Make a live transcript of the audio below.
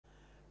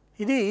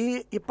ఇది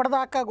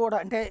ఇప్పటిదాకా కూడా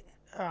అంటే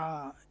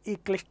ఈ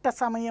క్లిష్ట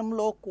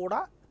సమయంలో కూడా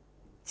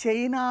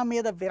చైనా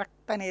మీద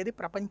విరక్తి అనేది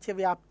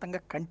ప్రపంచవ్యాప్తంగా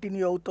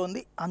కంటిన్యూ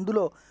అవుతోంది.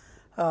 అందులో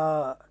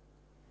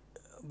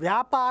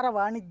వ్యాపార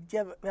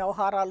వాణిజ్య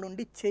వ్యవహారాల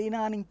నుండి చైనా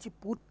నుంచి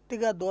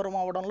పూర్తిగా దూరం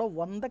అవడంలో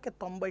 100కి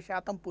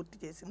 90% పూర్తి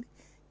చేసింది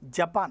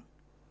జపాన్.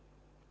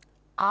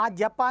 ఆ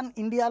జపాన్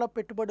ఇండియాలో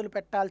పెట్టుబడులు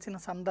పెట్టాల్సిన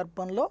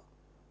సందర్భంలో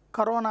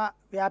కరోనా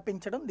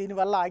వ్యాపించడం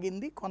దీనివల్ల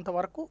ఆగింది.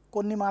 కొంతవరకు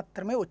కొన్ని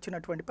మాత్రమే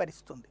వచ్చినటువంటి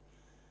పరిస్థితి ఉంది.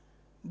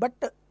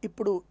 బట్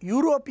ఇప్పుడు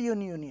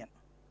యూరోపియన్ యూనియన్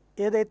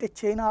ఏదైతే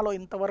చైనాలో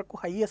ఇంతవరకు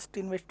హయ్యెస్ట్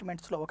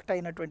ఇన్వెస్ట్మెంట్స్లో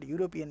ఒకటైనటువంటి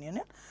యూరోపియన్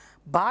యూనియన్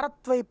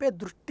భారత్ వైపే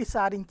దృష్టి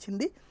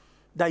సారించింది.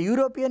 The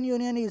European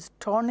union is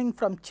turning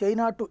from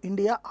China to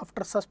India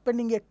after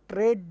suspending A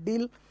trade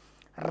deal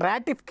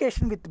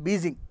ratification with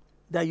Beijing.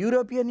 The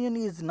European union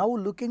is now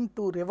looking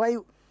to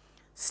revive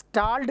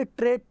stalled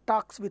trade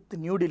talks with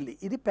New Delhi.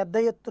 ఇది పెద్ద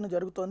ఎత్తున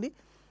జరుగుతోంది.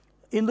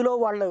 ఇందులో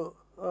వాళ్ళు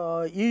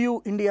EU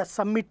India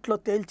సమ్మిట్లో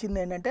తేల్చింది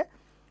ఏంటంటే,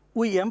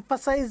 we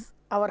emphasize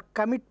our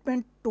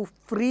commitment to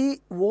free,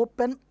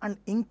 open and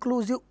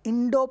inclusive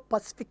Indo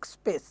Pacific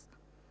space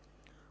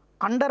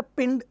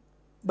అండర్పిన్డ్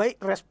by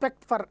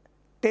respect for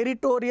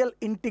territorial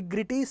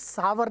integrity,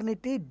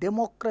 sovereignty,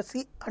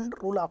 democracy and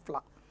rule of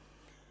law.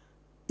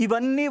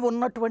 ఇవన్నీ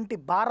ఉన్నటువంటి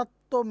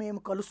భారత్తో మేము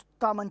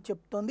కలుస్తామని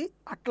చెప్తోంది.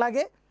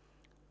 అట్లాగే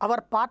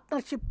hour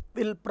partnership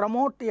will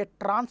promote A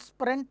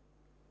transparent,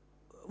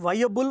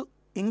 viable,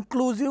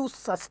 inclusive,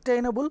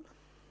 sustainable,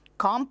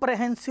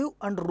 comprehensive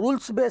and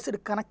rules based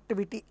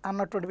connectivity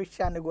అన్నటువంటి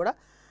విషయాన్ని కూడా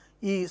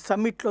ఈ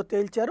సమ్మిట్లో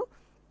తేల్చారు.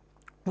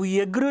 We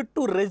agreed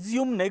to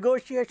resume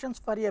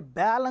negotiations for a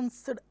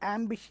balanced,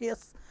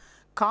 ambitious,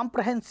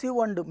 comprehensive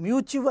and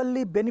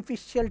mutually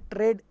beneficial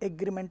trade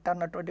agreement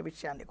అన్నటువంటి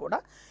విషయాన్ని కూడా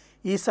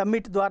ఈ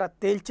సమ్మిట్ ద్వారా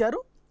తేల్చారు.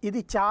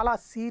 ఇది చాలా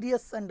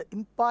serious and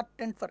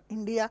important for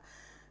India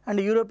and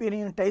European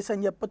union టైస్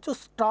అని చెప్పొచ్చు.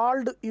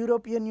 Stalled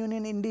European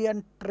union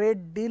Indian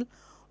trade deal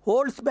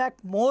holds back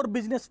more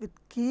business with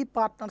key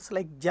partners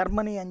like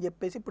Germany అని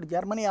చెప్పేసి ఇప్పుడు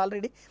జర్మనీ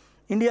ఆల్రెడీ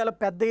ఇండియాలో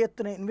పెద్ద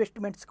ఎత్తున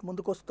ఇన్వెస్ట్మెంట్స్కి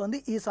ముందుకు వస్తుంది.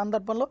 ఈ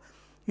సందర్భంలో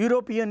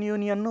European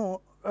యూనియన్ను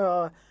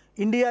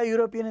India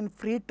European union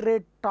free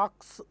trade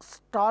talks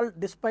stall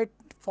despite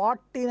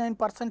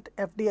 49%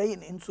 FDI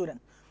in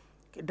insurance.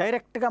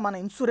 డైరెక్ట్గా మన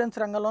ఇన్సూరెన్స్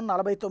రంగంలో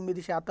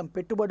 49%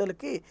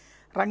 పెట్టుబడులకి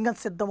రంగం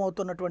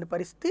సిద్ధమవుతున్నటువంటి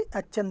పరిస్థితి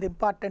అత్యంత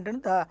important.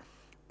 And the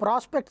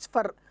prospects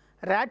for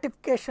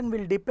ratification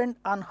will depend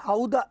on how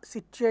the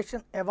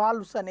situation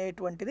evolves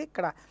అనేటువంటిది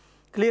ఇక్కడ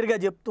క్లియర్గా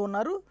చెప్తూ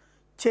ఉన్నారు.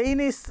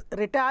 Chinese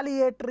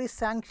retaliatory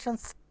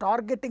sanctions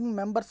targeting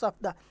members of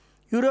the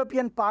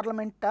European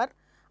parliament are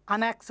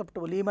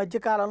unacceptable. ఈ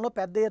మధ్యకాలంలో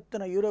పెద్ద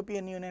ఎత్తున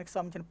యూరోపియన్ యూనియన్కి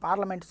సంబంధించిన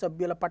పార్లమెంట్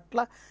సభ్యుల పట్ల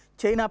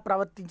చైనా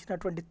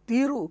ప్రవర్తించినటువంటి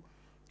తీరు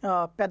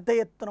పెద్ద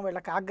ఎత్తున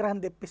వీళ్ళకి ఆగ్రహం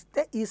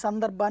తెప్పిస్తే ఈ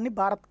సందర్భాన్ని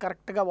భారత్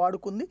కరెక్ట్గా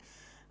వాడుకుంది.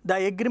 The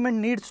agreement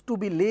needs to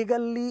be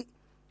legally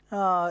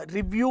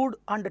reviewed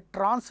and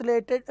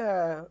translated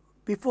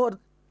before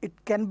it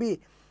can be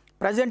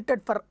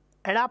presented for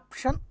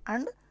adoption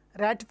and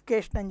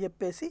ratification అని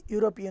చెప్పేసి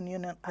యూరోపియన్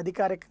యూనియన్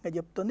అధికారికంగా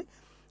చెప్తుంది.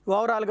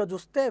 ఓవరాల్గా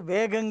చూస్తే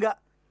వేగంగా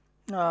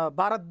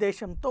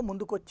భారతదేశంతో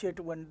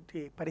ముందుకొచ్చేటువంటి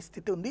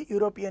పరిస్థితి ఉంది.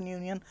 యూరోపియన్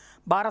యూనియన్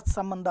భారత్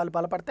సంబంధాలు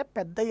బలపడితే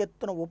పెద్ద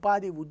ఎత్తున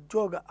ఉపాధి,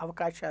 ఉద్యోగ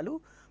అవకాశాలు,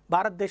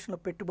 భారతదేశంలో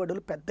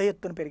పెట్టుబడులు పెద్ద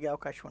ఎత్తున పెరిగే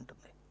అవకాశం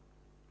ఉంటుంది.